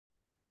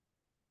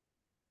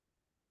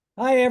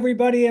Hi,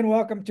 everybody, and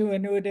welcome to a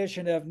new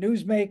edition of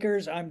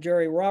Newsmakers. I'm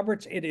Jerry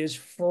Roberts. It is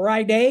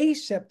Friday,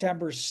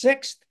 September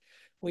 6th.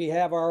 We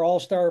have our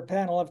all-star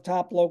panel of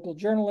top local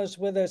journalists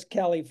with us,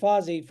 Callie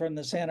Fausey from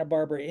the Santa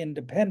Barbara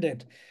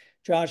Independent,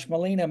 Josh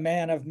Molina,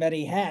 man of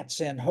many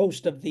hats and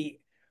host of the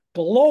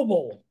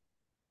global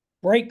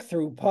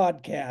breakthrough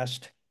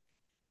podcast,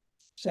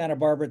 Santa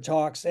Barbara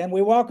Talks. And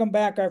we welcome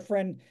back our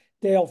friend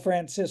Dale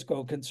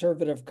Francisco,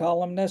 conservative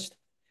columnist.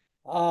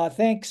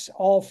 Thanks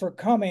all for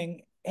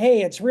coming.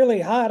 Hey, it's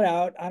really hot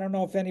out. I don't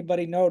know if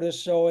anybody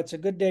noticed, so it's a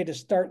good day to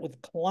start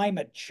with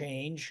climate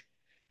change.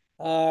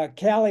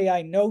 Callie,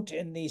 I note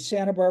in the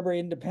Santa Barbara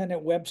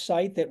Independent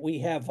website that we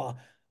have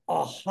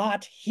a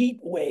hot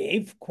heat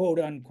wave, quote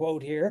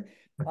unquote, here.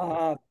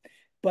 Uh,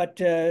 but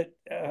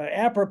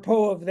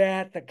apropos of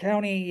that, the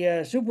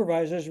county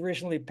supervisors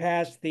recently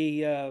passed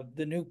the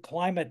new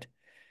climate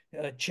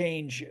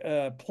change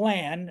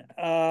plan.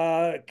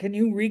 Can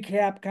you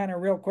recap kind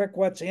of real quick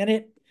what's in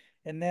it?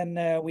 And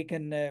then we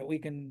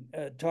can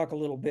talk a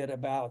little bit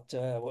about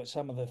what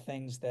some of the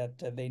things that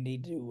they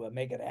need to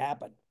make it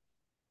happen.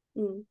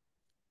 Mm.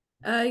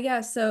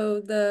 Yeah,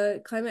 so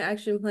the climate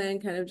action plan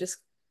kind of just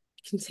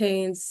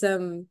contains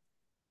some,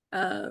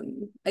 I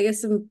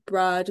guess, some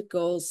broad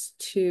goals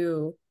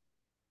to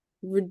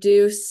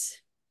reduce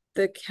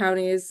the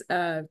county's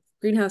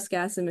greenhouse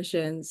gas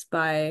emissions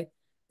by,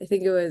 I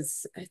think it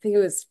was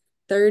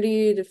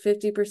 30 to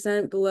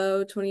 50%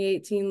 below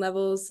 2018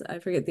 levels. I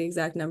forget the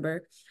exact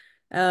number.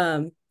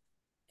 Um,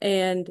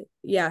 and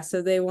yeah,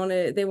 so they want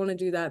to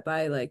do that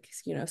by, like,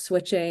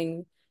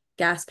 switching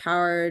gas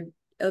powered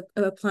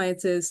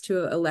appliances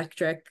to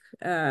electric,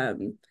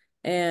 and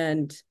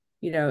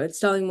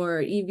installing more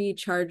EV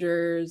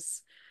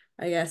chargers,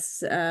 I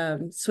guess,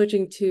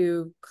 switching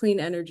to clean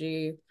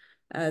energy,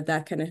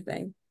 that kind of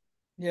thing.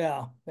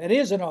 Yeah, it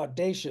is an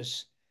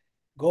audacious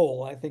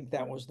goal. I think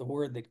that was the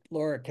word that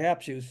Laura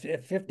Capps used,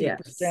 Yes.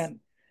 50%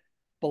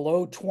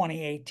 below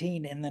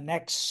 2018 in the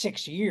next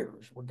 6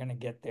 years. We're going to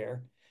get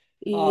there.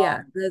 Yeah,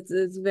 Um, that's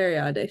it's very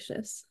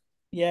audacious.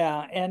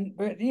 Yeah, and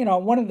you know,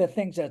 one of the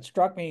things that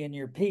struck me in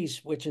your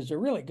piece, which is a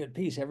really good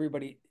piece,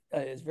 everybody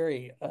is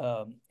very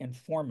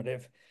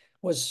informative,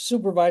 was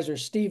Supervisor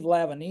Steve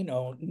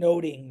Lavanino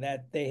noting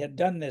that they had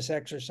done this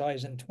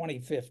exercise in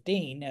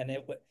 2015 and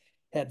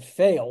had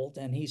failed,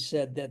 and he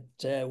said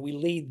that we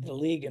lead the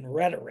league in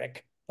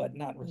rhetoric but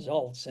not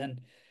results,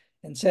 and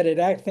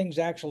said things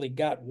actually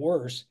got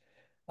worse.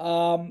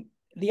 Um,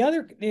 the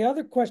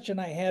other question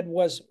I had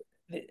was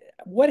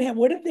what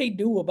did they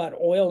do about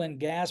oil and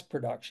gas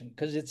production?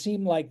 Because it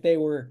seemed like they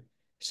were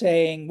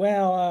saying,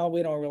 well,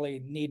 we don't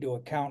really need to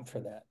account for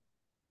that.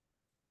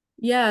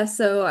 Yeah,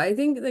 so I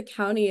think the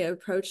county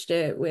approached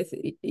it with,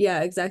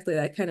 yeah, exactly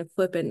that kind of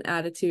flippant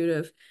attitude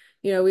of,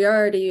 we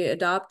already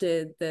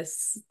adopted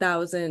this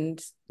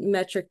 1,000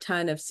 metric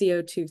ton of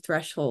CO2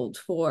 threshold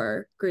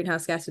for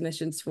greenhouse gas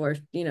emissions for,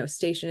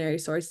 stationary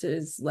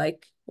sources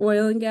like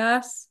oil and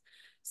gas.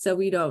 So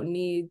we don't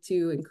need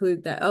to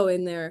include that. Oh,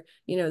 and they're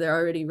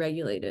already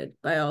regulated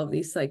by all of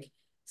these, like,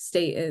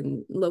 state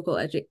and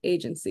local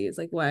agencies.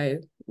 Like, why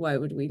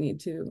would we need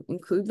to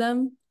include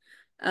them?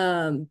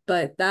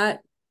 But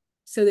that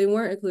so they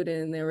weren't included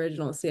in the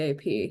original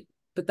CAP,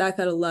 but that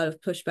got a lot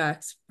of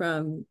pushbacks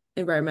from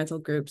environmental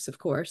groups, of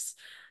course.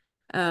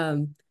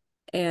 Um,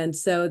 and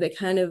so they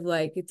kind of,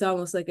 like, it's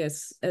almost like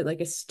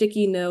a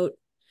sticky note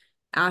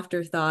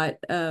afterthought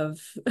of,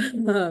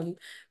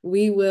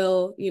 we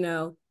will,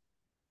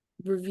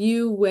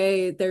 review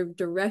way they're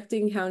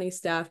directing county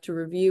staff to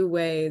review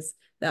ways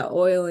that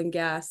oil and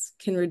gas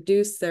can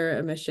reduce their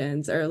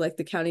emissions, or, like,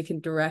 the county can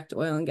direct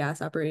oil and gas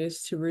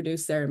operators to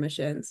reduce their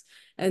emissions,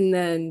 and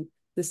then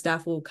the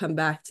staff will come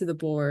back to the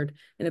board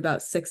in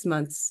about 6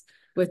 months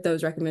with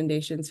those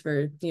recommendations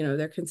for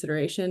their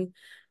consideration.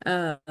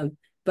 um,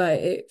 but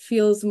it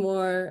feels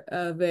more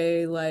of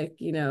a, like,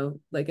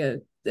 like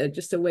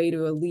just a way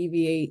to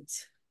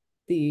alleviate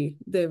the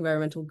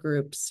environmental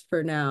groups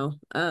for now.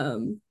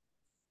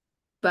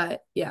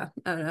 But yeah,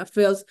 I don't know.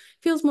 Feels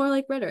more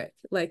like rhetoric.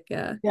 Like,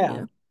 Yeah.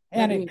 And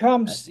that it means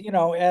comes, you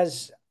know,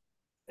 as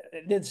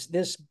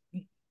this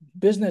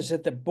business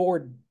that the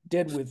board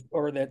did with,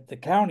 or that the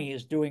county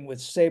is doing with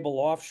Sable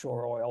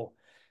Offshore Oil,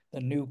 the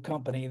new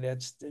company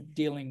that's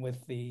dealing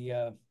with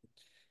the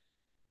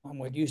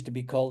what used to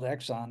be called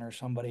Exxon or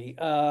somebody.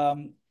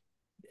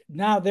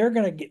 Now they're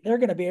gonna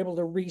be able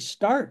to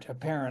restart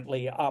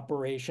apparently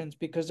operations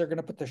because they're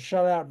gonna put the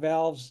shutout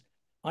valves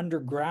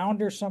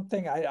underground or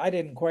something. I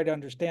didn't quite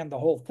understand the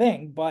whole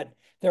thing, but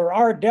there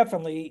are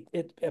definitely,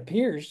 it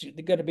appears,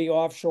 going to be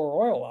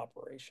offshore oil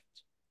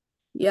operations.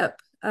 Yep.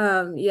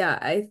 Yeah,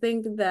 I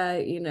think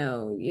that,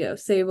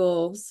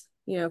 Sable's,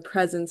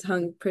 presence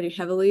hung pretty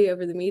heavily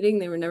over the meeting.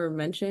 They were never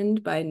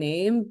mentioned by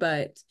name,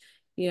 but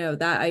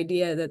that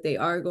idea that they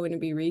are going to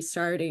be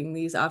restarting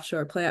these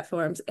offshore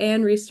platforms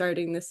and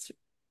restarting this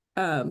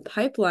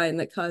pipeline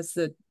that caused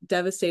the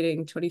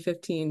devastating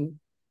 2015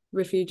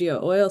 Refugio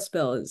oil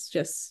spill is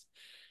just,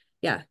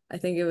 yeah, I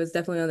think it was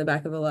definitely on the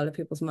back of a lot of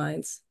people's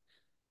minds.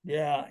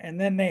 Yeah, and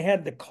then they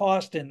had the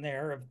cost in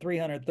there of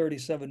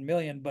 337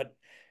 million, but it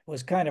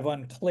was kind of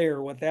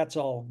unclear what that's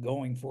all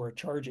going for,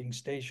 charging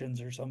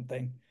stations or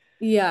something.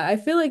 Yeah, I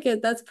feel like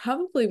that's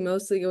probably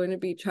mostly going to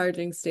be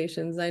charging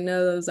stations. I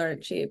know those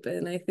aren't cheap,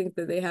 and I think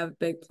that they have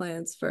big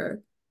plans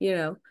for,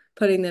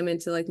 putting them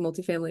into like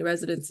multifamily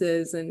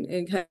residences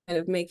and kind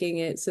of making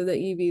it so that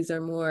EVs are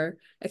more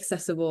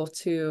accessible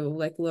to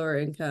like lower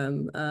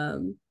income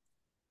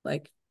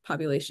like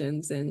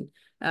populations and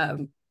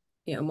um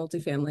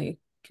multifamily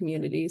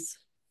communities.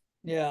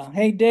 Yeah.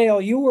 Hey, Dale,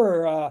 you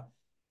were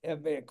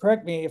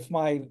correct me if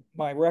my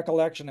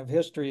recollection of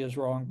history is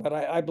wrong, but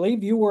I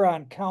believe you were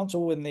on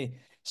council when the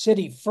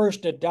city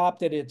first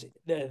adopted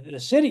the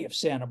city of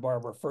Santa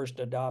Barbara first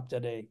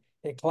adopted a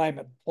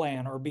climate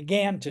plan or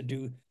began to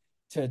do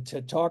to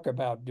talk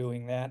about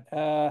doing that.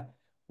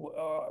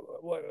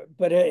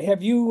 But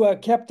have you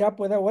kept up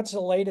with it? What's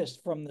the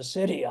latest from the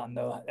city on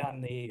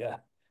the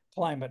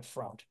climate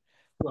front?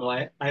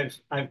 Well,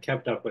 I've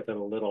kept up with it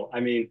a little. I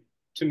mean,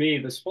 to me,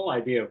 this whole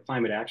idea of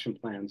climate action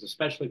plans,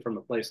 especially from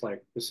a place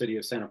like the city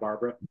of Santa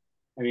Barbara,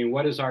 I mean,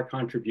 what is our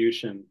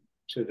contribution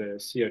to the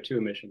CO2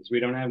 emissions? We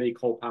don't have any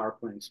coal power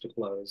plants to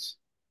close.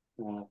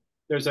 Uh,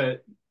 there's a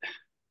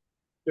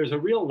there's a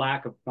real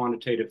lack of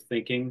quantitative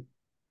thinking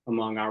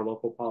among our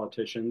local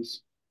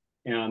politicians,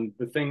 and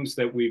the things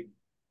that we've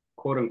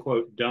quote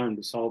unquote done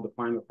to solve the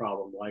climate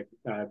problem, like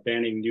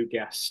banning new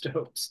gas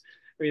stoves.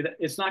 I mean,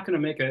 it's not going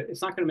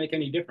to make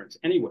any difference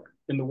anywhere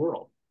in the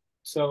world.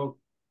 So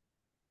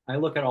I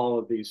look at all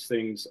of these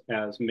things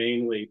as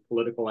mainly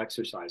political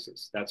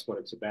exercises. That's what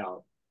it's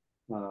about.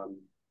 Um,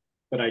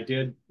 but I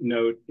did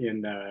note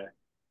in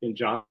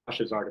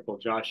Josh's article,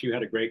 Josh, you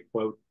had a great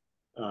quote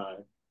uh,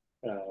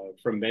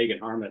 from Megan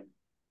Harmon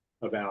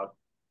about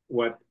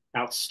what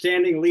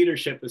outstanding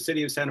leadership the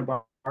city of Santa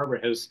Barbara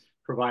has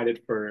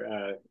provided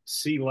for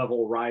sea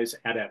level rise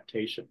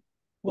adaptation,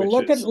 Well,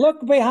 which is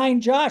look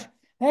behind Josh.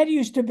 That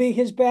used to be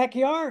his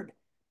backyard.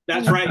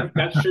 that's right.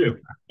 That's true.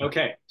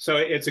 Okay, so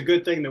it's a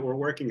good thing that we're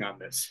working on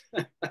this.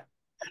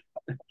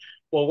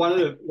 Well, one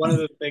of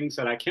the things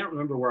that I can't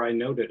remember where I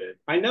noted it.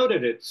 I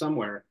noted it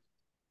somewhere.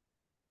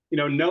 You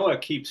know,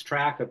 NOAA keeps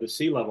track of the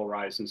sea level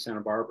rise in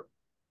Santa Barbara,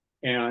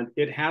 and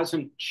it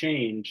hasn't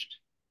changed.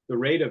 The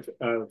rate of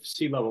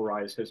sea level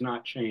rise has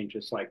not changed.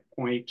 It's like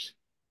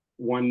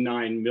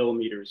 0.19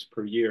 millimeters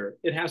per year.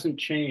 It hasn't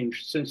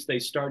changed since they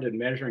started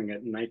measuring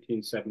it in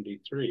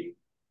 1973.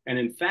 And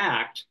in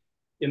fact,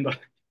 in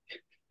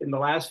the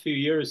last few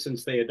years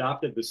since they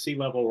adopted the sea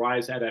level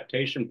rise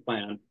adaptation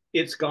plan,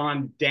 it's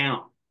gone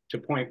down to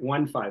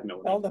 0.15 Well,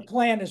 millimeters. the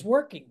plan is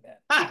working then.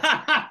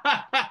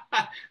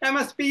 That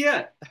must be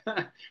it.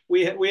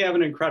 We have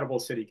an incredible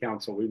city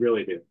council. We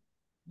really do.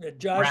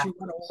 Josh,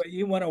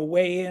 you want to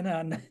weigh in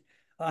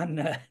on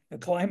the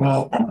climate?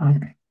 Well,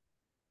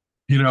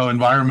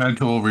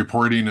 environmental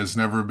reporting has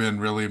never been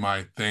really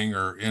my thing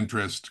or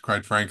interest,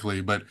 quite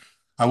frankly. But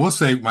I will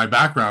say my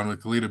background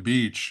with Goleta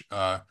Beach,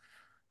 I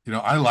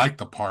like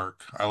the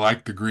park. I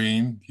like the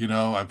green.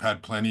 I've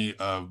had plenty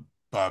of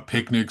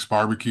picnics,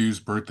 barbecues,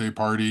 birthday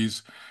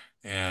parties.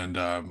 And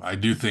I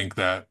do think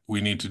that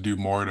we need to do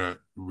more to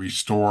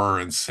restore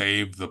and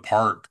save the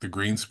park, the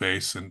green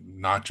space, and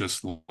not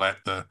just let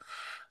the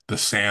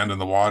sand and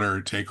the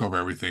water take over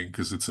everything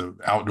because it's an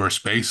outdoor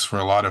space for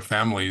a lot of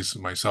families,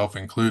 myself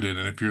included.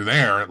 And if you're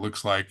there, it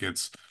looks like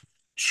it's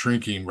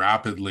shrinking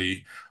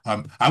rapidly.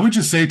 I would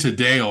just say to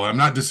Dale, I'm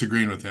not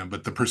disagreeing with him,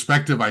 but the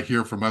perspective I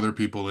hear from other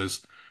people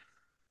is,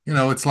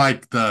 it's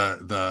like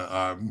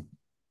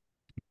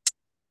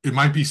it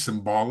might be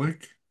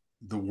symbolic,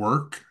 the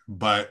work,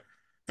 but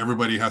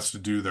everybody has to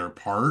do their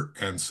part.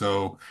 And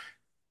so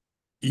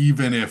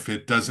even if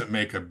it doesn't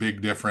make a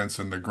big difference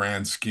in the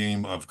grand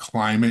scheme of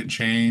climate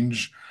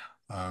change,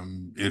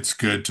 it's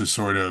good to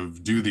sort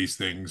of do these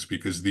things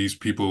because these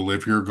people who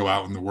live here go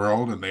out in the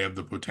world and they have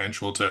the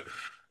potential to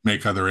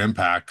make other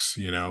impacts.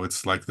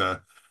 It's like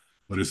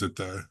what is it,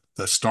 the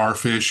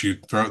starfish you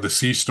throw, the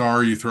sea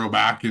star you throw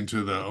back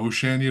into the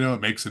ocean,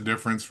 it makes a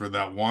difference for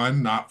that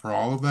one, not for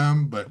all of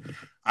them. But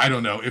I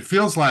don't know. It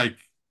feels like,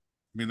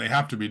 they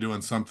have to be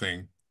doing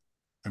something.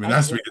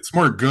 I It's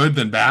more good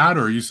than bad,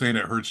 or are you saying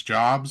it hurts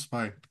jobs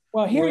by?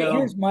 Well,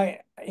 Well,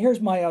 here's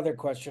my other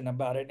question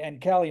about it,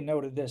 and Callie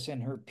noted this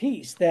in her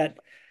piece that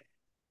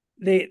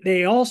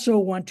they also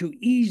want to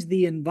ease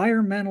the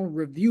environmental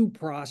review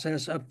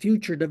process of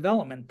future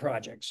development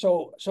projects.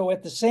 So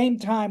at the same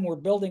time we're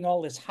building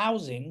all this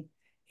housing,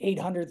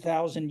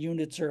 800,000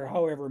 units or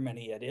however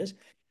many it is,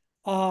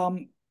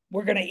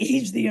 we're going to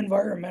ease the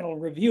environmental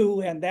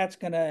review, and that's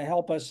going to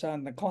help us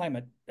on the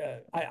climate.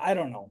 I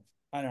don't know.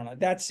 I don't know.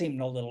 That seemed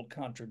a little Why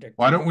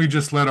contradictory. don't we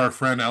just let our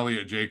friend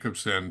Elliot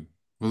Jacobson,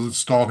 we'll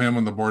install him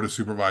on the board of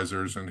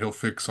supervisors and he'll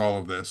fix all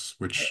of this,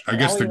 which I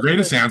guess the Elliot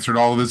greatest is answer to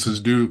all of this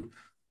is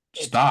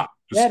it's just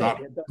vetted. stop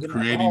It doesn't matter.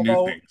 creating new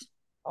Although, things.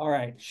 all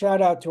right,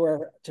 shout out to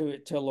her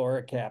to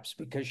Laura Capps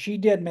because she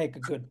did make a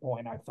good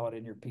point, I thought,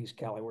 in your piece,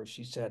 Callie, where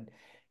she said,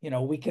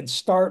 we can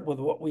start with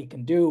what we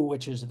can do,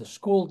 which is the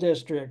school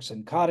districts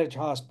and cottage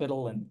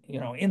hospital and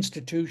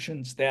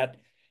institutions that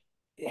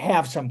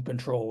have some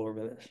control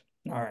over this.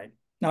 All right.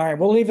 All right.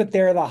 We'll leave it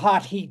there. The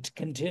hot heat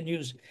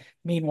continues.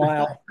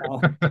 Meanwhile,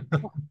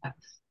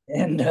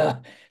 and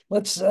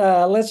let's talk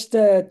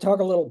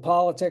a little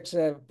politics,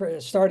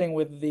 starting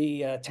with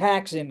the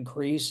tax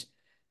increase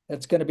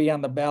that's going to be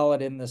on the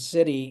ballot in the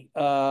city.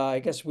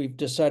 I guess we've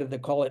decided to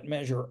call it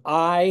Measure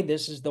I.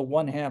 This is the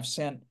 1/2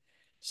 cent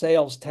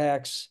sales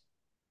tax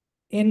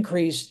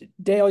increase.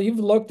 Dale, you've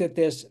looked at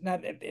this. Now,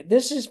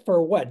 this is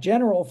for what?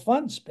 General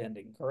fund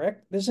spending,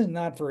 correct? This is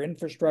not for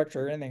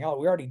infrastructure or anything else.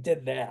 We already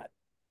did that.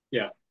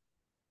 Yeah.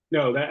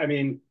 No, I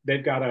mean,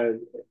 they've got a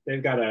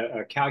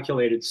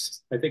calculated,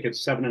 I think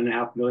it's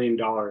 $7.5 million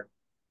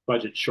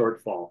budget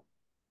shortfall.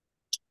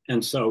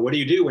 And so what do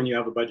you do when you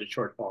have a budget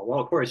shortfall? Well,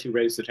 of course, you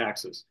raise the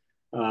taxes.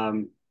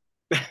 Um,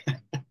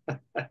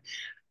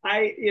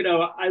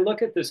 I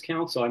look at this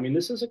council. I mean,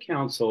 this is a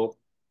council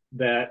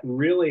that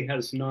really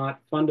has not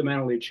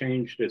fundamentally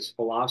changed its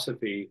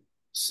philosophy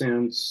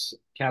since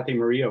Kathy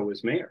Murillo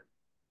was mayor.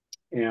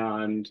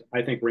 And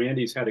I think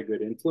Randy's had a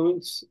good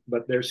influence,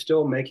 but they're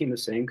still making the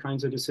same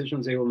kinds of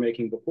decisions they were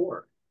making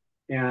before.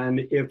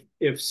 And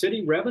if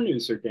city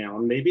revenues are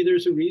down, maybe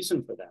there's a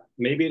reason for that.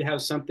 Maybe it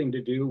has something to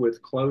do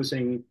with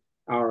closing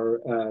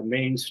our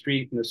main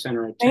street in the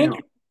center of town.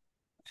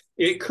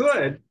 It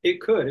could,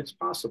 it's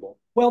possible.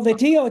 Well, the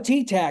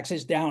TOT tax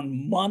is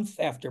down month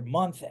after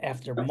month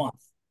after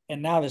month.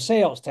 And now the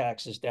sales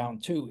tax is down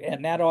too.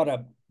 And that ought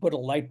to put a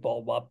light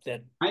bulb up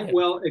that.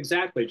 Well,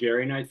 exactly,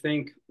 Jerry. And I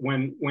think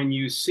when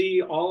you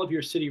see all of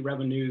your city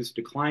revenues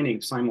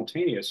declining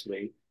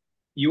simultaneously,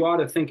 you ought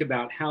to think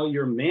about how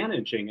you're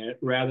managing it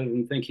rather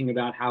than thinking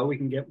about how we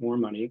can get more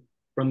money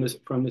from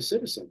the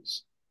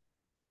citizens.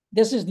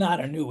 This is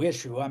not a new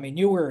issue. I mean,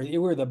 you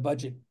were the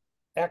budget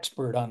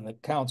expert on the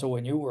council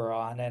when you were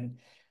on, and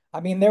I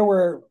mean there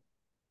were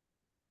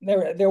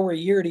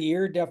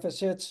year-to-year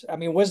deficits. I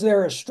mean, was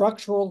there a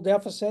structural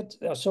deficit,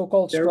 a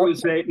so-called There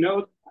was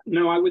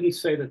no, I wouldn't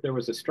say that there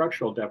was a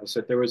structural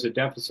deficit. There was a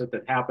deficit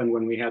that happened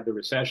when we had the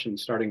recession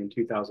starting in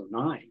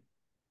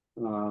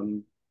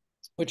 2009.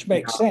 Which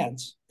makes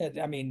sense.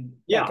 I mean,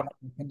 yeah,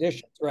 economic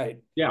conditions, right?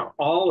 Yeah,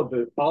 all of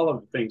the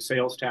things,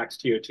 sales tax,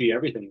 TOT,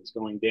 everything is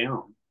going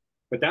down.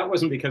 But that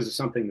wasn't because of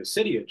something the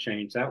city had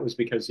changed. That was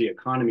because the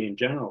economy in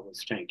general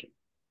was tanking.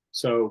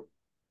 So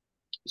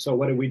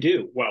what did we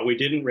do? Well, we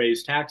didn't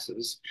raise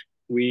taxes.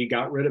 We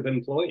got rid of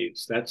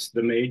employees. That's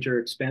the major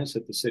expense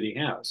that the city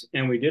has.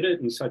 And we did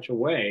it in such a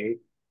way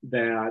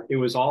that it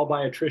was all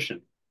by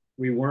attrition.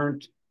 We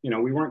weren't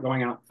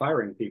going out and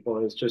firing people.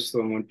 It was just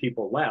when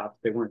people left,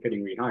 they weren't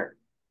getting rehired.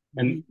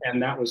 And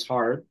that was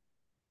hard.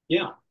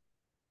 Yeah.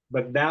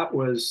 But that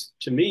was,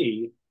 to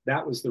me,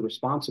 that was the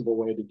responsible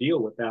way to deal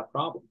with that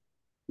problem.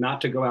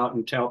 Not to go out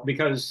and tell,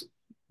 because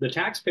the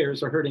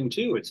taxpayers are hurting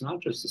too. It's not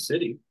just the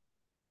city.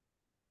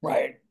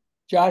 Right.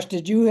 Josh,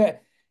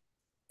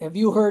 have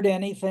you heard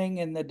anything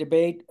in the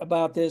debate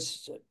about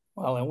this?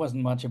 Well, it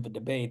wasn't much of a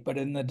debate, but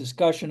in the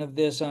discussion of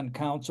this on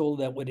council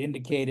that would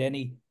indicate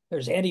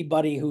there's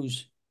anybody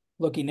who's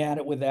looking at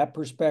it with that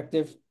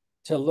perspective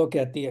to look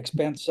at the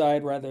expense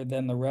side rather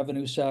than the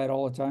revenue side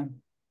all the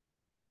time?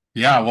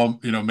 Yeah, well,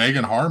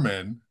 Megan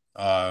Harmon,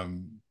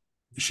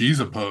 she's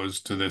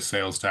opposed to this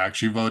sales tax.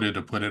 She voted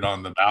to put it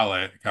on the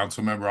ballot.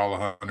 Councilmember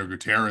Alejandro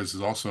Gutierrez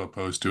is also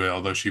opposed to it,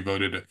 although she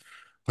voted to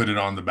put it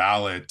on the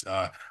ballot.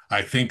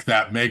 I think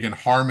that Megan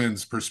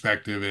Harmon's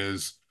perspective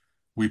is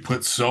we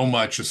put so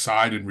much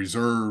aside in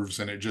reserves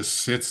and it just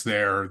sits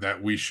there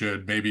that we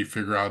should maybe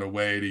figure out a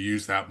way to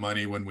use that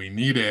money when we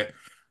need it,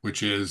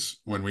 which is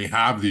when we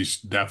have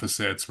these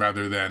deficits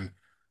rather than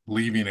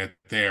leaving it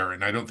there.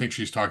 And I don't think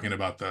she's talking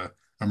about the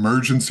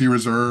emergency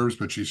reserves,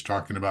 but she's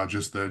talking about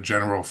just the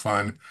general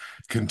fund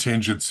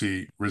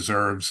contingency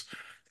reserves.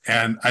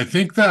 And I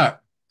think that,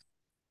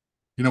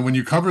 when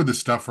you cover this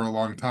stuff for a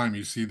long time,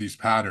 you see these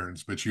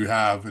patterns, but you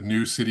have a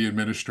new city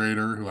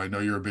administrator who I know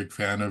you're a big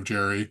fan of,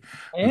 Jerry.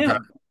 We've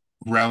got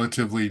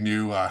relatively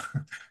new,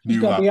 He's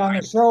going to be on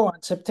the show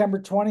on September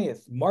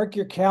 20th. Mark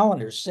your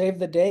calendars, save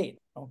the date.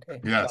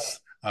 Okay. Yes.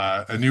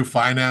 A new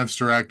finance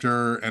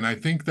director. And I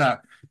think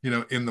that,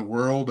 in the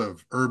world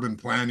of urban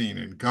planning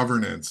and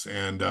governance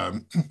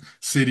and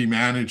city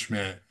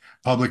management,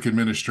 public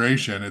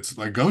administration, it's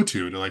like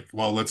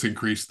well, let's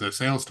increase the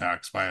sales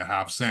tax by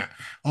 1/2 cent.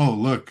 Oh,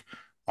 look,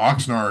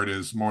 Oxnard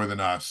is more than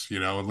us,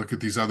 and look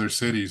at these other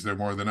cities, they're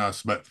more than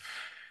us. But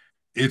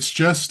it's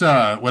just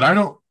what I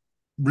don't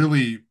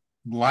really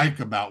like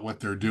about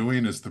what they're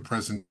doing is the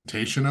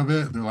presentation of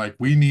it. They're like,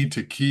 we need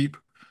to keep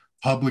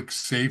public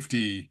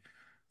safety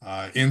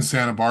in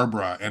Santa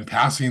Barbara, and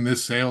passing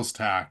this sales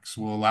tax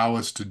will allow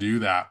us to do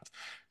that.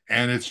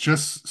 And it's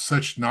just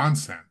such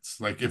nonsense.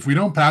 Like, if we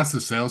don't pass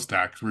the sales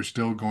tax, we're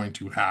still going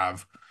to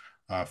have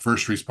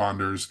first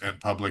responders and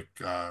public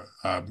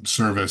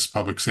service,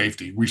 public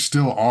safety. We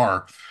still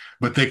are,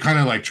 but they kind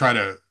of like try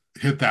to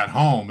hit that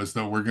home as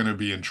though we're going to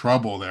be in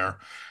trouble there.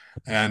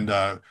 And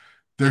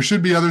there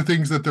should be other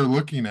things that they're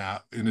looking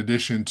at in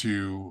addition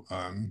to,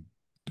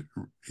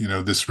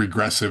 this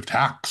regressive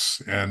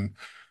tax. And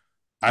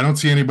I don't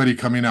see anybody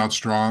coming out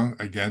strong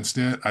against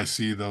it. I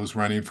see those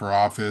running for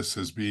office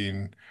as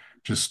being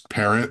just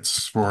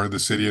parrots for the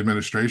city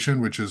administration,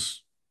 which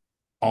is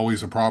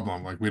always a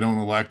problem. Like we don't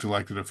elect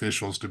elected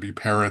officials to be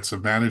parrots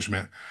of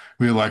management.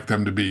 We elect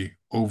them to be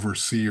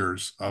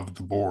overseers of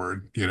the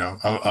board,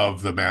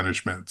 of the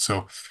management.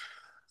 So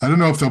I don't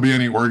know if there'll be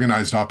any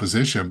organized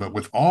opposition, but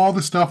with all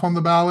the stuff on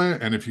the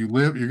ballot, and if you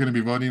live, you're going to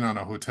be voting on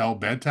a hotel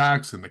bed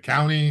tax in the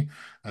county,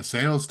 a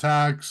sales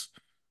tax.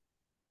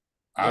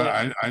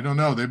 Yeah. I don't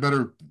know. They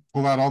better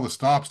pull out all the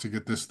stops to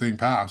get this thing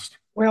passed.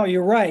 Well,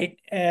 you're right.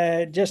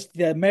 Just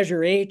the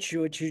Measure H,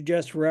 which you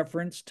just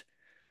referenced,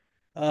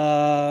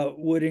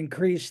 would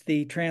increase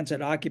the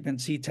transit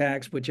occupancy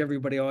tax, which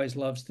everybody always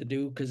loves to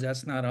do because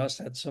that's not us,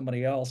 that's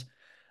somebody else.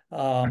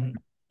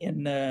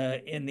 In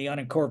the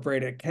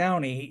unincorporated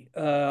county,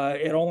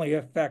 it only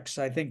affects,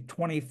 I think,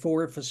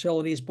 24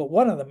 facilities, but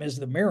one of them is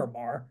the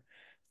Miramar.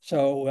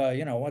 So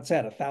what's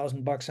that,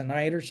 $1,000 a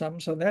night or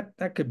something? So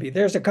that could be.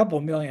 There's a couple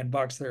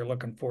 $1,000,000 they're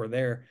looking for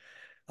there.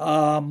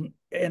 And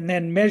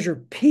then Measure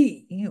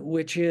P,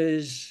 which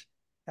is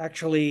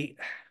actually,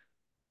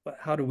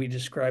 how do we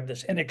describe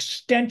this? An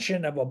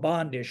extension of a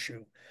bond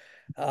issue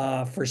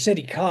for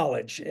City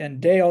College. And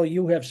Dale,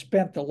 you have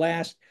spent the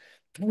last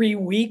 3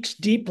 weeks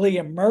deeply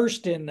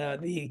immersed in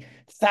the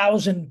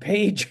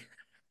 1,000-page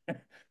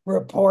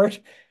report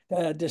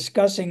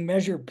discussing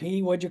Measure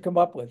P. What'd you come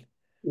up with?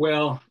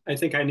 Well, I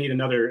think I need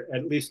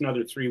at least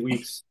another 3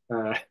 weeks.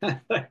 But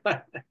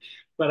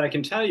I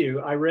can tell you,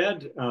 I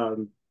read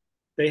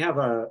they have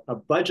a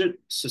budget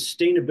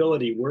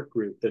sustainability work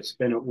group that's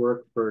been at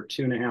work for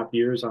 2.5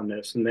 years on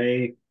this, and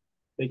they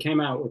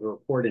came out with a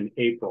report in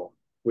April,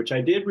 which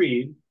I did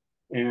read,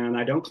 and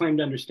I don't claim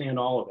to understand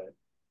all of it,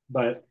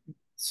 but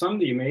some of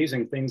the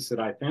amazing things that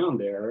I found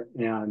there,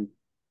 and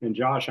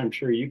Josh, I'm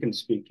sure you can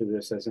speak to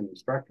this as an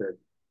instructor.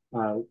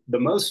 The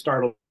most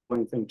startling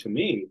thing to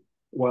me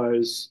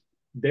was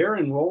their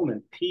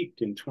enrollment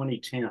peaked in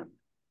 2010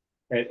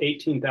 at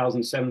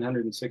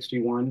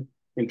 18,761.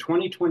 In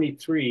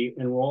 2023,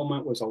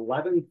 enrollment was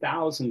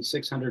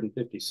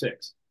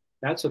 11,656.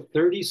 That's a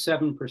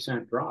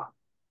 37% drop,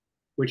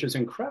 which is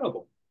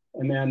incredible.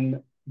 And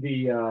then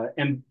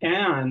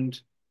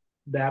and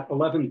that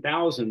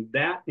 11,000,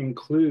 that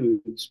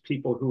includes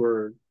people who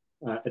are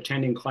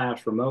attending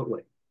class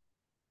remotely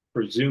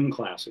for Zoom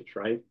classes,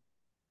 right?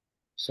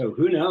 So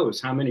who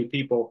knows how many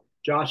people.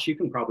 Josh, you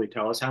can probably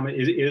tell us how many.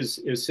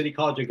 Is City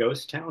College a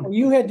ghost town?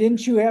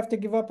 Didn't you have to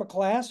give up a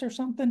class or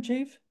something,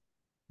 Chief?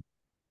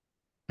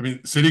 I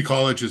mean, City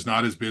College is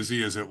not as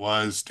busy as it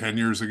was 10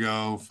 years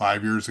ago,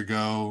 5 years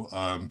ago.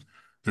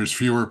 There's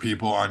fewer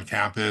people on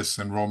campus,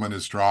 enrollment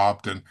has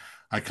dropped. And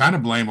I kind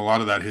of blame a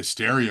lot of that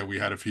hysteria we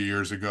had a few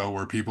years ago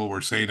where people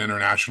were saying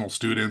international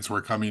students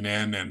were coming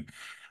in and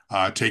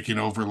taking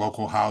over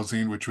local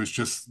housing, which was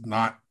just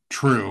not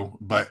true.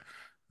 But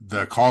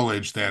the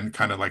college then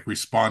kind of like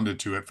responded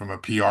to it from a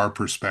PR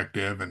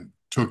perspective and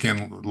took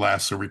in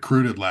less or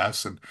recruited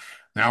less. And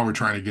now we're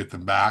trying to get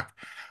them back.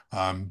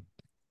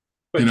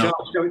 But Josh,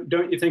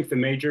 don't you think the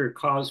major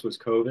cause was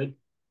COVID?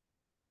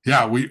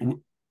 Yeah, we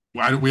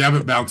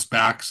haven't bounced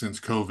back since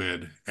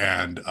COVID,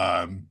 and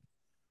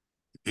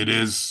it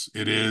is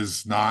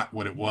not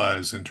what it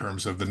was in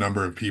terms of the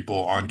number of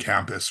people on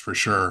campus for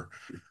sure.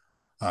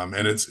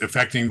 And it's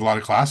affecting a lot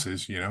of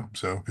classes,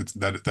 so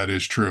that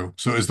is true.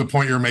 So is the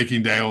point you're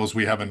making, Dale, is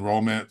we have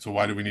enrollment, so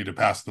why do we need to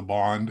pass the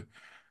bond?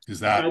 Is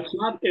that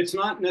it's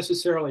not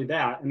necessarily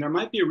that, and there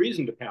might be a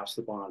reason to pass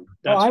the bond.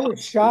 I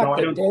was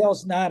shocked that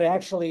Dale's not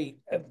actually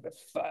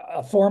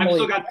formally. I've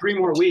still got 3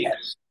 more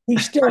weeks.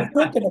 He's still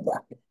thinking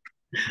about it.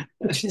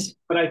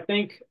 But I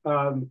think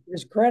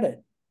his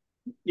credit.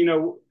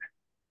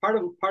 Part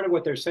of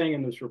what they're saying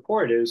in this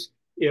report is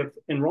if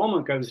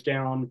enrollment goes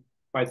down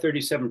by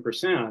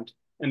 37%,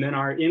 and then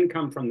our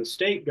income from the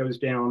state goes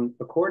down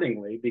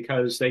accordingly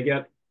because they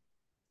get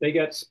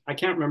I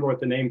can't remember what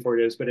the name for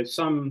it is, but it's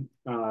some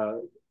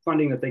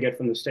funding that they get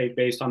from the state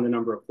based on the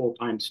number of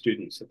full-time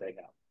students that they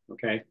have.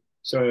 Okay,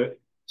 so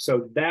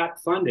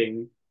that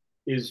funding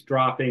is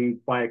dropping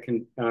by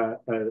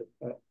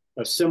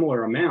a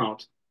similar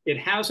amount. It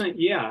hasn't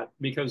yet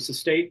because the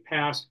state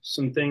passed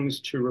some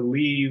things to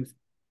relieve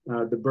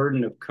the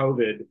burden of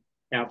COVID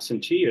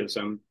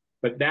absenteeism,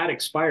 but that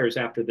expires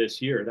after this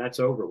year. That's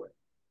over with.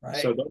 Right.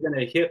 So they're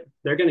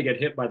going to get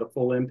hit by the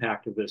full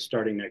impact of this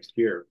starting next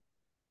year.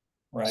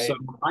 Right. So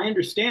I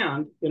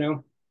understand,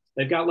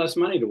 they've got less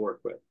money to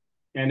work with.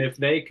 And if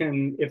they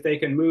can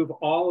move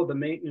all of the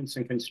maintenance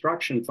and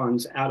construction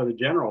funds out of the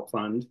general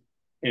fund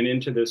and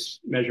into this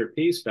Measure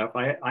P stuff,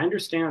 I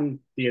understand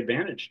the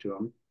advantage to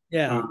them.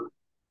 Yeah.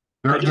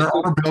 There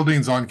are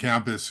buildings on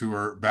campus who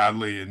are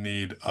badly in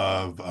need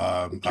of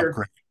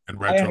upgrade and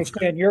retrofit. I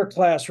understand your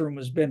classroom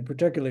has been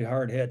particularly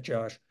hard hit,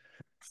 Josh.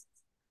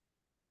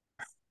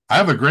 I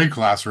have a great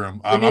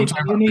classroom. You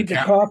need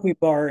the coffee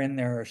bar in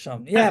there or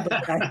something. Yeah,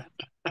 but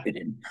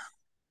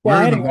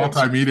we're in the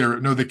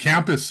multimedia. No, the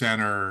campus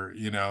center,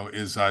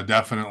 is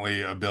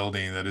definitely a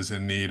building that is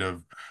in need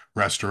of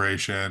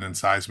restoration and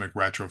seismic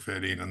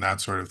retrofitting and that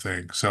sort of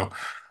thing. So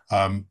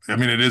I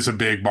mean, it is a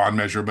big bond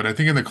measure, but I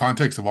think in the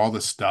context of all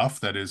the stuff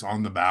that is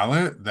on the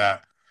ballot,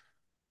 that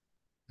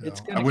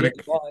It's I going to wouldn't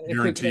get, if it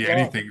guarantee goes off.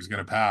 anything is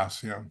going to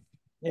pass. Yeah,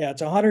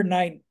 it's a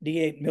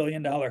 $198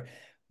 million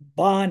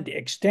bond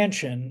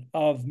extension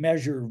of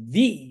Measure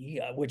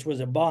V, which was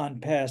a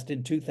bond passed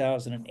in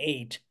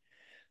 2008.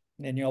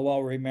 And you'll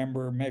all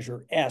remember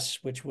Measure S,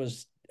 which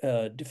was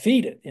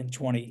defeated in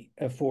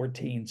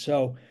 2014.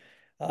 So,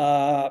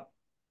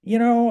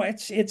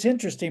 it's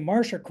interesting.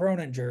 Marsha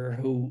Croninger,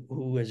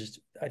 who is,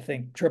 I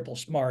think, triple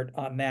smart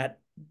on that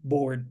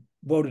board,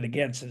 voted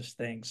against this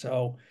thing.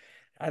 So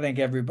I think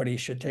everybody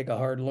should take a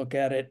hard look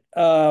at it.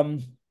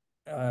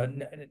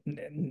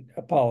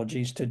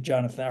 Apologies to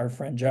Jonathan, our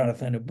friend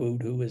Jonathan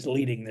Aboud, who is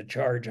leading the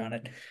charge on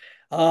it.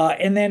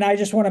 And then I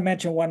just want to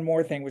mention one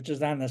more thing, which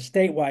is on the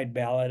statewide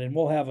ballot, and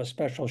we'll have a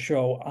special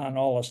show on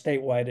all the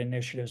statewide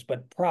initiatives,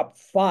 but Prop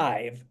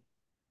 5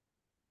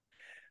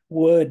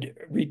 would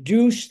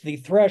reduce the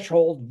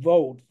threshold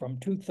vote from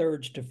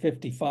 2/3 to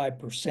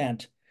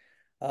 55%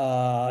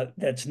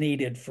 that's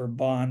needed for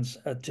bonds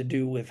to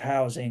do with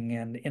housing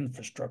and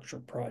infrastructure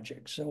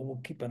projects. So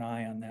we'll keep an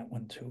eye on that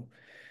one too.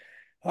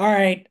 All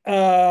right.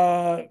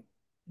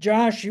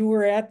 Josh, you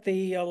were at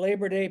the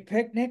Labor Day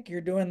picnic.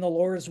 You're doing the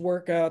Lord's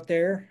work out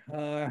there.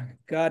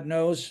 God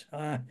knows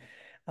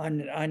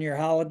on your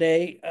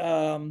holiday.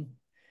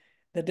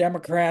 The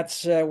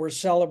Democrats were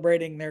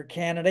celebrating their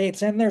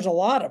candidates, and there's a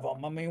lot of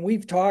them. I mean, we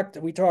talked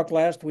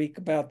last week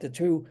about the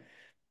two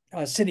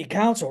city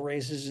council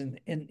races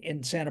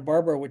in Santa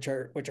Barbara, which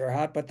are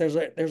hot, but there's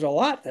a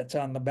lot that's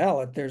on the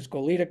ballot. There's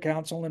Goleta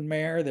Council and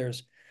Mayor.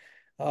 There's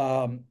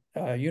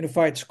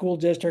Unified School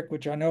District,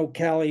 which I know,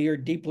 Callie, you're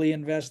deeply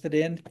invested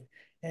in.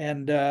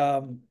 And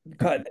the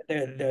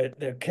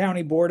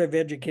County Board of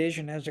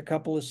Education has a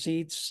couple of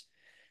seats.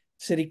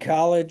 City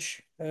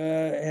College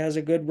has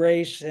a good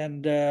race.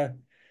 And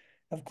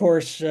of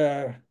course,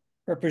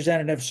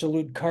 Representative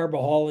Salud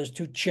Carbajal is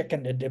too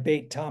chicken to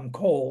debate Tom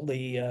Cole.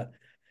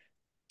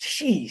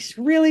 Geez,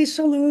 really,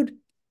 Salud?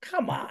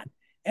 Come on.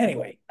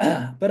 Anyway,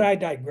 but I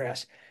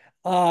digress.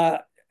 He's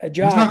not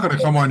Josh, going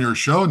to come on your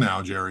show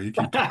now, Jerry. You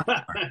keep talking.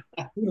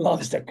 he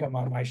loves to come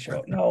on my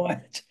show. No,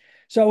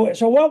 so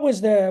what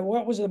was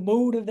the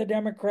mood of the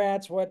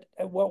Democrats?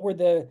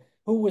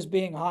 Who was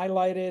being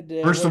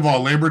highlighted? First of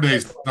all, Labor Day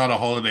is not a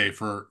holiday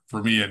for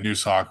me at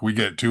Newshawk. We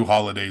get 2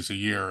 holidays a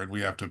year, and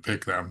we have to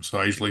pick them. So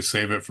I usually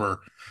save it for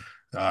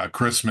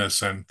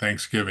Christmas and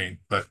Thanksgiving.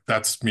 But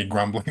that's me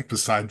grumbling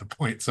beside the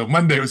point. So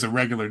Monday was a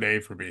regular day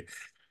for me.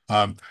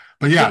 But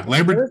yeah,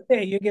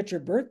 You get your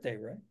birthday,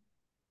 right?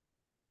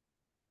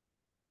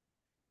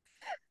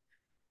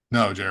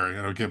 No, Jerry,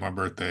 I don't get my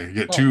birthday. I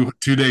get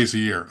two days a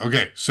year.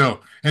 Okay,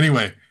 so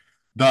anyway,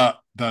 the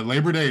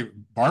Labor Day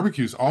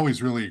barbecue is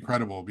always really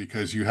incredible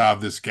because you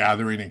have this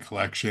gathering and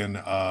collection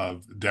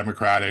of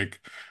Democratic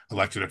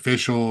elected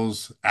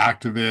officials,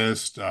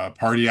 activists,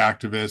 party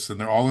activists,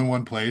 and they're all in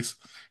one place.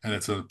 And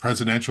it's a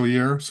presidential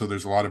year, so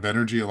there's a lot of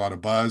energy, a lot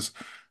of buzz.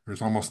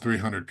 There's almost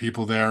 300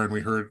 people there, and we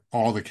heard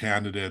all the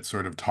candidates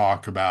sort of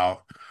talk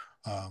about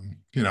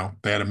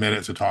they had a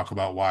minute to talk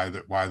about why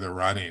they're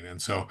running.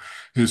 And so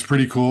it was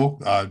pretty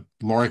cool.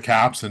 Laura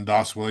Capps and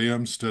Doss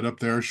Williams stood up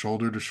there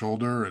shoulder to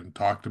shoulder and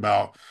talked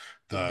about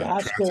the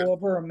Doss go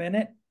over a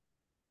minute?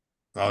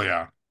 Oh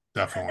yeah,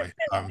 definitely.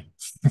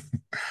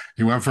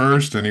 He went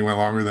first and he went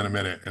longer than a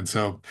minute. And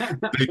so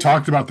they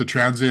talked about the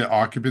transit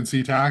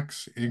occupancy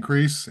tax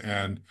increase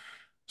and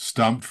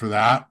stumped for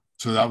that.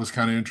 So that was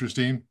kind of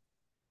interesting.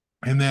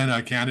 And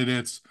then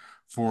candidates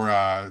for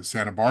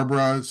Santa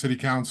Barbara City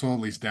Council, at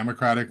least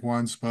Democratic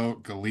ones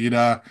spoke,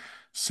 Goleta,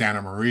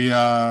 Santa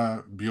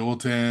Maria,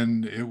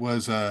 Buellton. It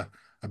was a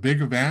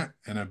big event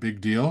and a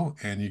big deal,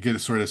 and you get a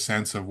sort of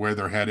sense of where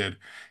they're headed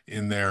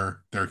in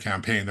their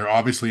campaign. They're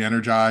obviously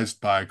energized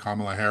by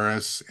Kamala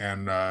Harris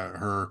and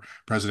her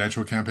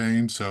presidential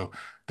campaign, so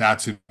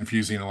that's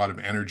infusing a lot of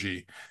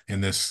energy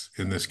in this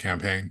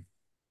campaign.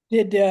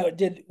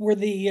 Were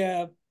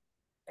the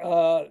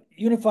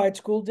Unified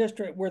School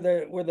District, were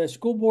the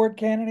school board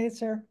candidates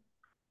there?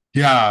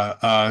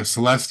 Yeah,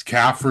 Celeste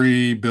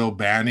Caffrey, Bill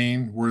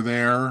Banning were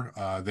there.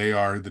 They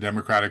are the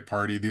Democratic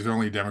Party. These are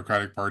only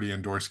Democratic Party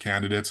endorsed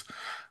candidates.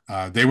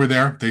 They were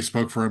there. They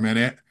spoke for a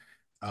minute.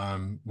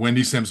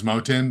 Wendy Sims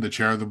Moten, the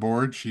chair of the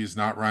board, she's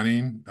not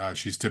running.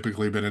 She's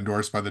typically been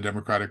endorsed by the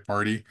Democratic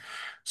Party.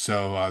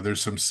 So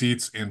there's some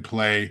seats in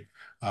play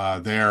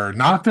there.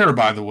 Not there,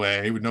 by the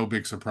way, with no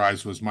big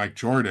surprise, was Mike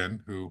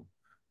Jordan, who,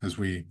 as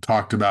we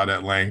talked about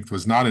at length,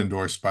 was not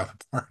endorsed by the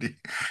party.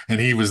 And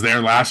he was there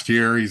last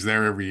year. He's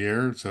there every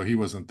year. So he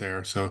wasn't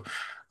there. So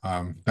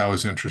that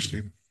was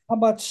interesting. How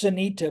about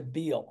Sunita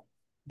Beal?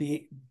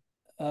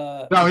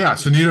 Oh, yeah.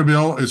 Sunita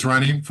Beal is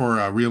running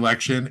for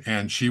re-election,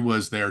 and she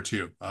was there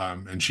too.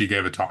 And she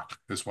gave a talk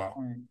as well.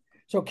 Right.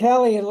 So,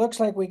 Callie, it looks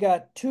like we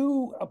got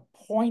 2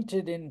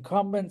 appointed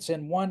incumbents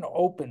and 1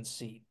 open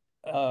seat.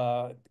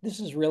 This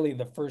is really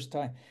the first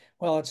time.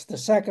 Well, it's the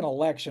second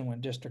election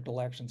when district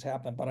elections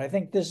happen, but I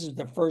think this is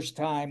the first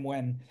time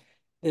when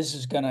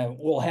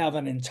we'll have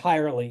an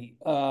entirely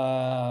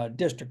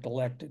district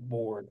elected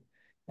board.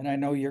 and I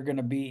know you're going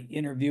to be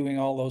interviewing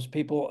all those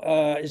people.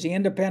 Is the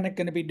Independent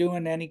going to be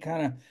doing any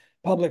kind of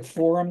public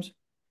forums?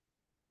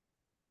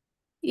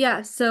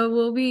 Yeah, so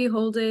we'll be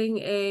holding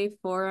a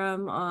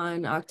forum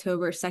on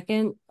October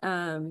 2nd,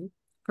 from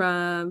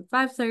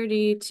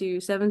 5:30 to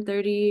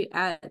 7:30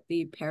 at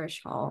the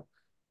parish hall.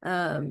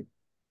 Yeah,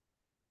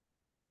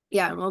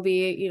 and we'll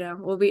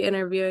be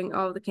interviewing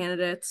all the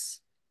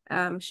candidates.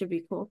 Should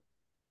be cool.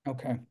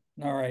 Okay,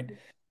 all right.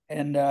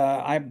 And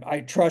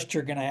I trust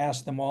you're going to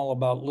ask them all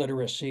about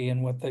literacy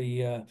and what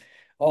the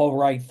all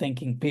right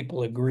thinking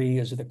people agree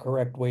is the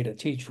correct way to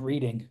teach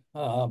reading,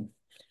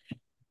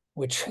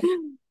 which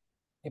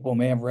people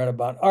may have read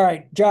about. All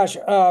right, Josh,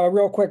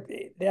 real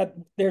quick, that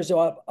there's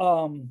a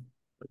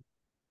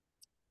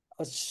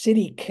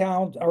city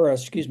count, or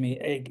excuse me,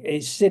 a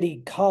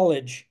city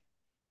college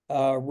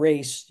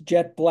race.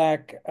 Jet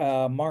Black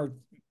Mart,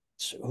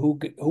 who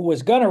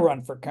was going to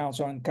run for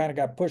council and kind of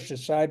got pushed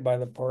aside by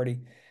the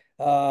party.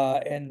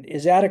 And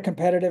is that a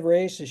competitive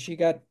race? Has she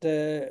got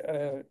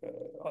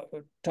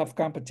tough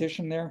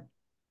competition there?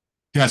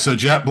 Yeah, so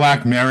Jet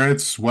Black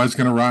Merritts was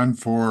going to run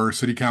for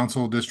City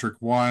Council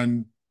District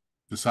 1,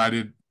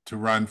 decided to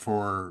run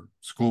for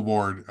school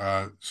board,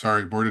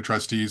 Board of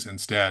Trustees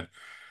instead.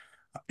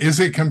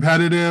 Is it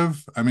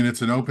competitive? I mean,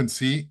 it's an open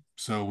seat,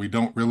 so we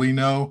don't really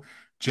know.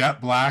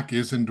 Jet Black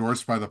is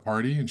endorsed by the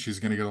party, and she's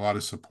going to get a lot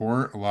of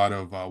support, a lot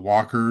of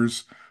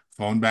walkers,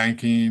 phone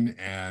banking,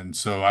 and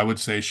so I would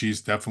say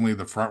she's definitely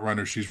the front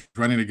runner. She's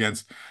running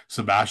against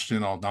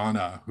Sebastian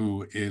Aldana,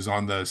 who is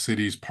on the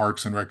city's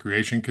Parks and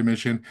Recreation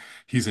Commission.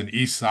 He's an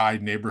East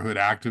Side neighborhood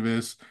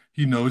activist.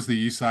 He knows the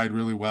East Side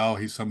really well.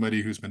 He's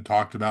somebody who's been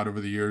talked about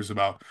over the years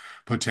about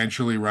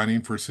potentially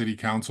running for city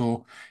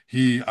council.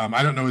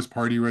 I don't know his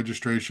party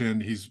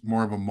registration. He's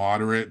more of a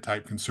moderate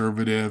type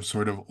conservative,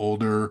 sort of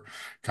older,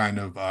 kind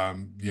of,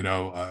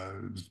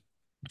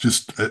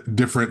 just a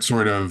different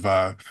sort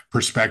of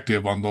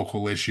perspective on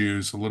local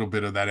issues, a little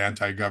bit of that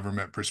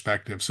anti-government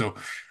perspective. So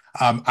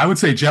I would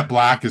say Jet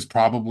Black is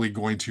probably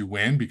going to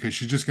win because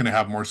she's just going to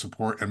have more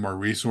support and more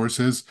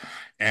resources,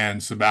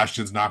 and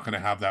Sebastian's not going to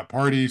have that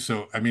party.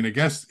 So, I mean, I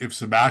guess if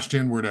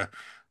Sebastian were to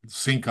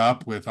sync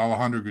up with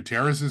Alejandro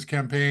Gutierrez's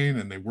campaign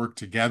and they work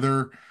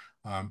together,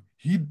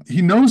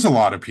 he knows a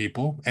lot of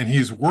people and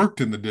he's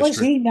worked in the Was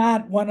district. he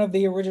not one of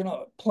the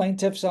original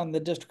plaintiffs on the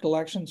district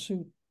election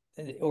suit?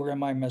 Or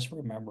am I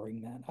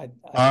misremembering that? I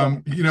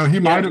thought. He Yeah,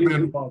 might have he was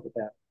been involved with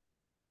that.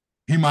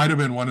 he might have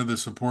been one of the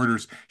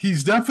supporters.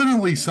 He's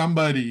definitely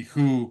somebody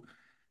who,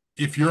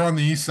 if you're on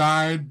the East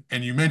Side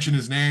and you mention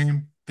his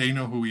name, they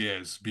know who he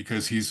is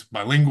because he's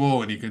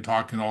bilingual and he can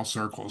talk in all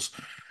circles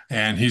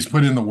and he's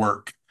put in the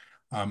work.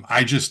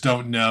 I just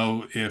don't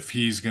know if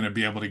he's going to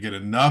be able to get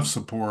enough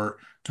support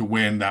to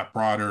win that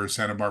broader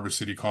Santa Barbara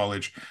City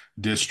College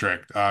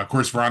district. Of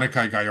course,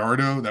 Veronica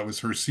Gallardo, that was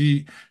her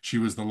seat. She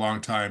was the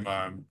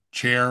longtime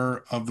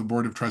chair of the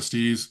Board of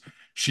Trustees.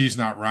 She's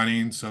not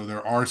running, so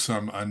there are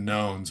some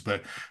unknowns.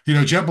 But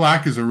Jet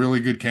Black is a really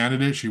good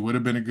candidate. She would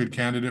have been a good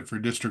candidate for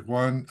District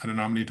 1. I don't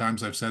know how many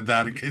times I've said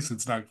that in case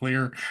it's not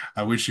clear.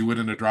 I wish she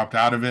wouldn't have dropped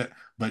out of it,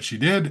 but she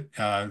did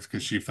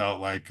because she felt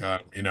like,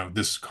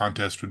 this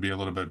contest would be a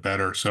little bit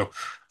better. So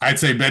I'd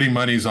say betting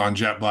money's on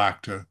Jet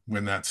Black to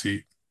win that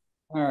seat.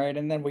 All right,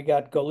 and then we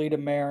got Goleta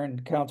Mayor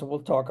and Council. We'll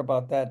talk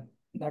about that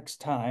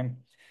next time.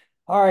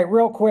 All right,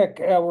 real quick,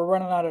 we're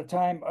running out of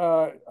time.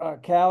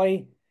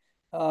 Callie,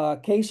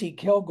 Casey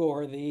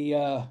Kilgore,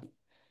 the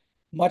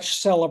much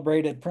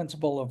celebrated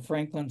principal of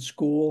Franklin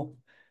School,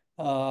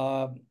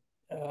 lost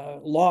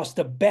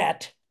a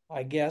bet,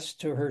 I guess,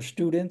 to her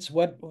students.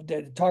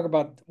 Talk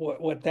about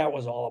what that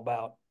was all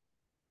about.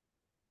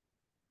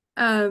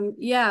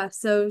 Yeah,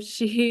 so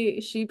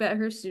she bet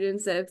her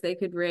students that if they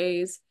could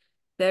raise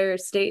their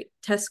state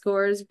test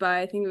scores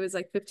by, I think it was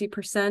like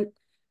 50%,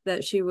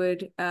 that she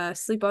would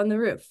sleep on the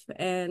roof,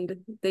 and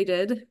they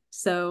did.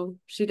 So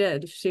she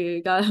did.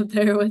 She got up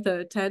there with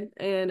a tent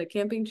and a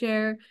camping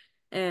chair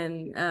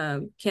and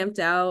camped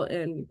out,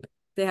 and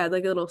they had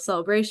like a little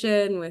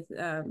celebration with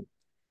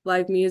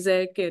live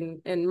music,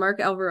 and Mark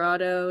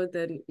Alvarado,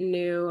 the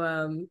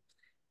new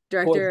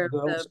director of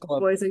the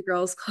Boys and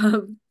Girls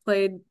Club,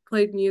 played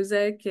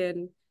music,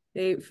 and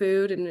they ate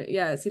food, and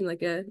yeah, it seemed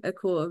like a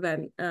cool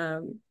event.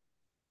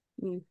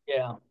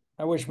 Yeah,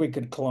 I wish we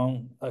could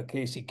clone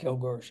Casey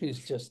Kilgore.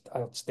 She's just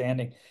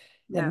outstanding.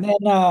 Yeah. And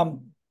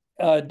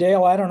then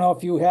Dale, I don't know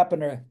if you happen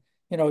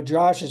to,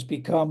 Josh has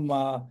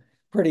become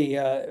pretty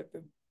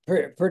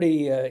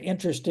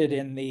interested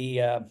in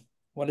the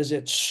what is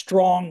it,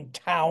 Strong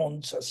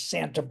Towns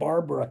Santa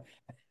Barbara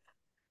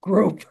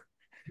group,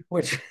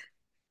 which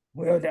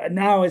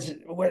now is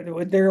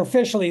they're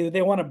officially,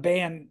 they want to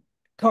ban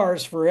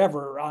cars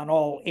forever on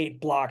all 8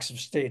 blocks of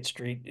State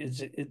Street.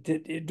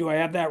 Do I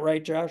have that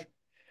right, Josh?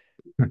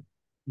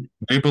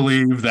 They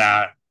believe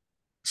that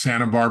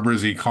Santa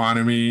Barbara's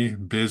economy,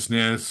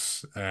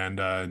 business, and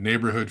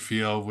neighborhood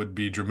feel would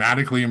be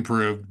dramatically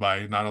improved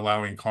by not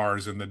allowing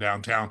cars in the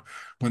downtown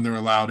when they're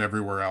allowed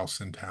everywhere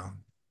else in town.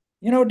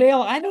 You know,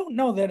 Dale, I don't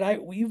know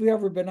that we've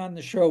ever been on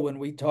the show when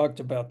we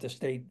talked about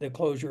the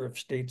closure of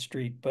State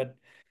Street, but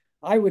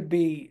I would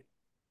be,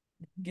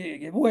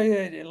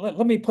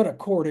 let me put a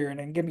chord here and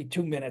then give me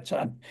 2 minutes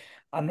on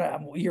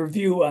your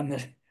view on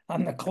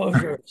the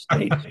closure of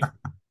State Street.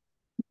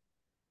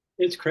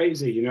 It's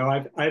crazy. You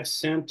know, I've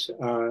sent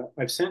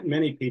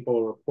many people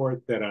a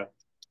report that a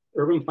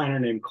urban planner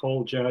named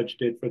Cole Judge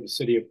did for the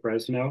city of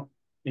Fresno.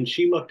 And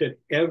she looked at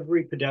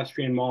every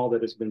pedestrian mall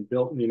that has been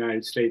built in the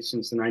United States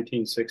since the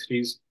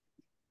 1960s.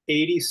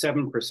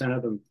 87%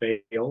 of them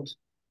failed.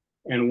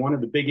 And one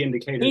of the big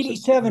indicators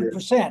of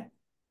 87%.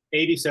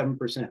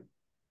 87%.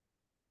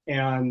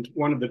 And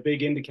one of the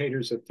big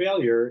indicators of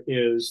failure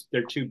is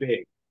they're too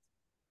big.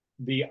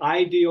 The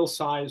ideal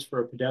size for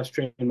a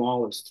pedestrian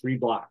mall is 3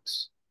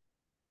 blocks.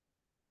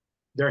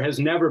 There has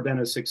never been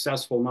a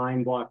successful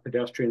 9-block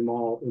pedestrian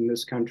mall in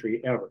this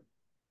country ever.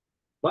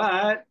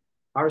 But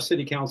our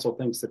city council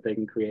thinks that they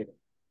can create it.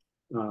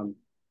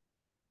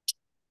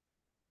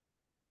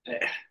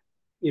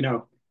 You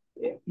know,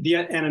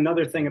 and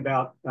another thing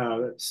about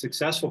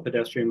successful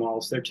pedestrian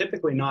malls, they're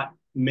typically not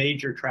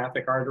major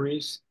traffic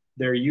arteries.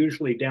 They're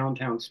usually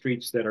downtown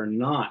streets that are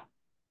not.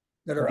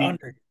 That are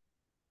under.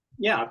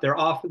 Yeah, they're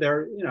off to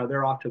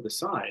the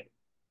side.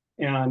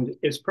 And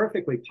it's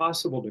perfectly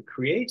possible to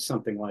create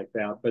something like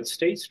that, but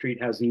State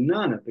Street has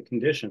none of the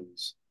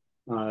conditions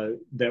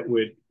that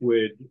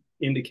would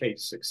indicate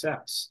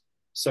success.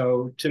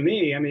 So to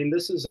me, I mean,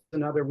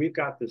 we've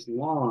got this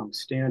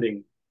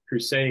long-standing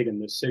crusade in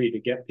this city to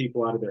get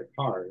people out of their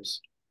cars,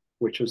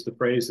 which was the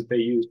phrase that they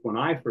used when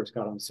I first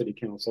got on city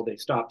council. They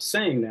stopped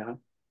saying that,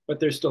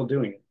 but they're still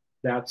doing it.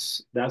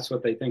 That's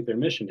what they think their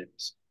mission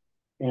is.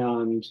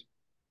 And,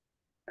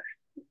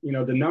 you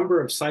know, the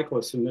number of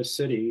cyclists in this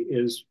city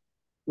is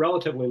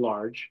relatively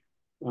large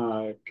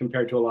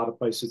compared to a lot of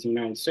places in the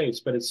United States,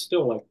 but it's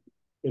still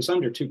it's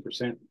under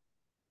 2%.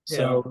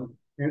 So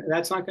and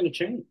that's not going to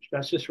change.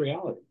 That's just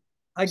reality.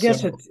 I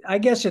guess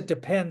it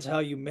depends how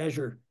you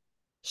measure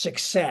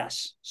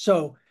success.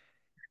 So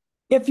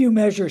if you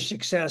measure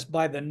success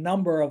by the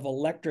number of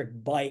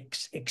electric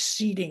bikes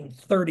exceeding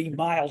 30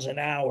 miles an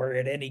hour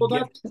at any given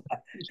time.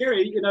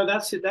 Jerry, you know,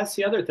 that's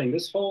the other thing.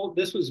 This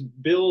was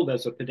billed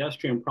as a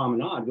pedestrian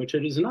promenade, which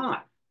it is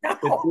not.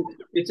 No.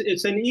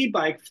 It's an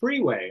e-bike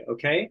freeway,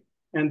 okay?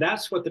 And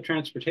that's what the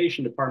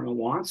transportation department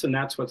wants, and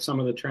that's what some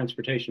of the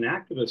transportation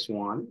activists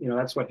want. You know,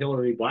 that's what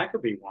Hillary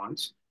Blackerby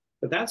wants.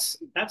 But that's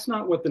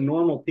not what the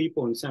normal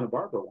people in Santa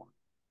Barbara want.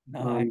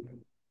 No,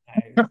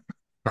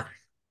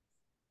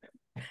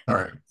 All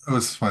right, that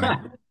was funny.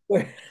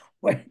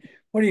 What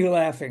are you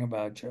laughing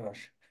about,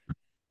 Josh?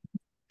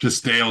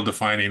 Just Dale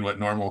defining what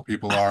normal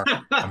people are.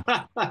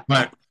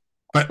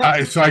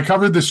 So I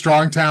covered the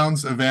Strong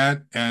Towns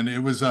event, and it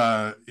was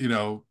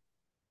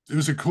it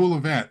was a cool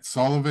event.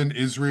 Sullivan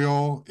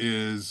Israel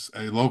is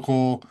a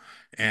local,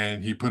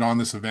 and he put on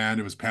this event.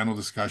 It was panel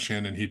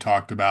discussion, and he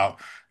talked about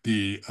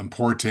the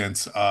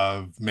importance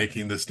of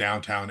making this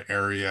downtown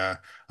area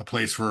a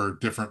place for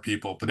different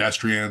people,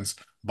 pedestrians,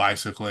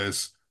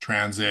 bicyclists,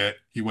 transit.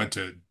 He went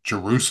to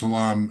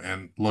Jerusalem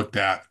and looked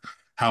at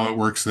how it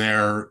works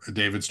there.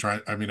 Dale's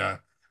trying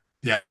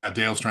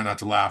not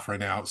to laugh right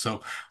now.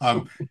 So,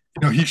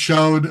 he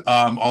showed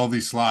all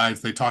these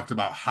slides. They talked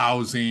about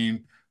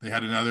housing. They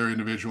had another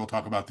individual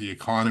talk about the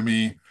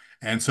economy.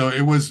 And so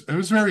it was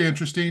very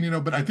interesting,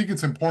 but I think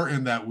it's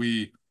important that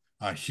we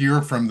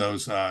hear from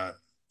those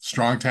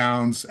strong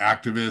towns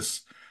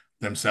activists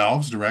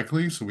themselves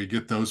directly, so we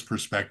get those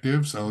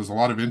perspectives. So there's a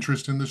lot of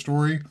interest in the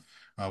story.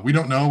 We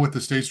don't know what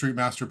the State Street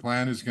Master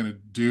Plan is going to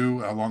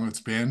do, how long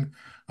it's been.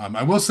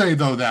 I will say,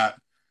 though, that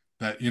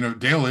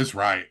Dale is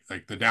right.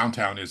 Like, the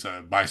downtown is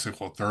a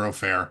bicycle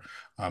thoroughfare.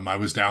 I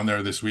was down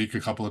there this week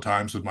a couple of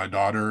times with my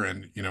daughter,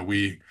 and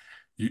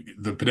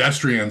the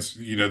pedestrians,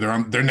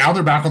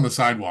 they're back on the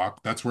sidewalk.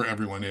 That's where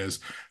everyone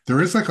is.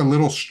 There is like a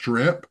little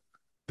strip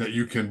that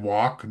you can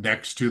walk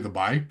next to the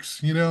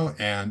bikes,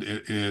 and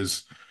it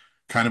is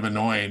kind of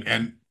annoying.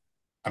 And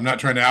I'm not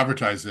trying to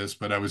advertise this,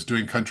 but I was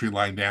doing country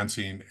line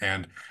dancing,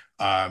 and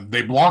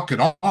they block it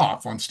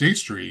off on State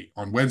Street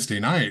on Wednesday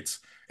nights.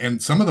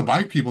 And some of the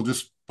bike people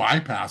just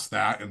bypassed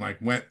that and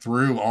went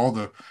through all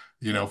the,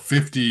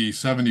 50,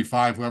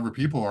 75, whoever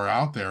people are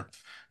out there.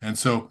 And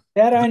so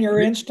that on your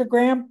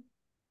Instagram?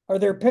 Are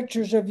there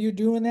pictures of you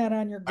doing that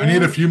on your? I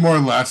need a few more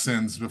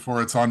lessons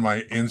before it's on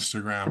my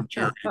Instagram,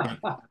 Jerry. But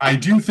I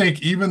do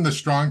think even the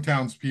Strong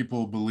Towns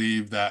people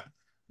believe that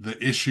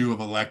the issue of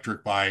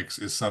electric bikes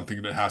is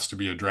something that has to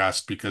be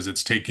addressed because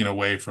it's taking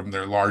away from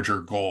their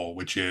larger goal,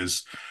 which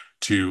is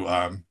to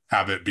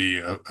have it be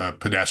a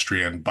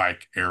pedestrian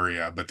bike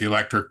area. But the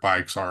electric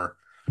bikes are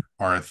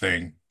a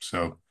thing.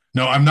 So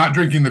no, I'm not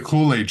drinking the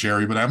Kool-Aid,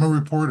 Jerry, but I'm a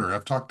reporter.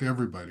 I've talked to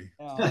everybody.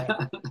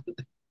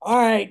 All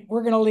right,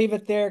 we're going to leave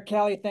it there.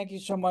 Callie, thank you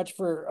so much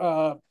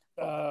for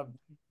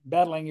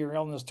battling your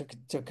illness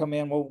to come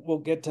in. We'll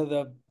get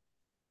to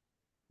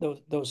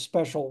those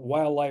special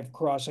wildlife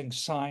crossing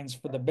signs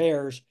for the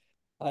bears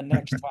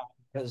next time,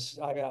 because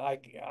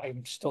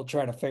I'm still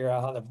trying to figure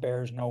out how the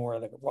bears know where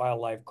the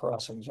wildlife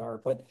crossings are.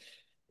 But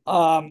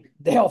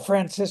Dale,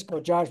 Francisco,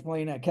 Josh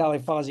Molina, Callie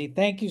Fausey,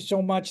 thank you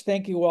so much.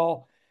 Thank you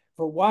all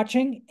for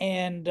watching,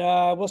 and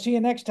we'll see you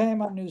next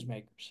time on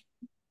Newsmakers.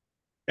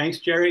 Thanks,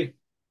 Jerry.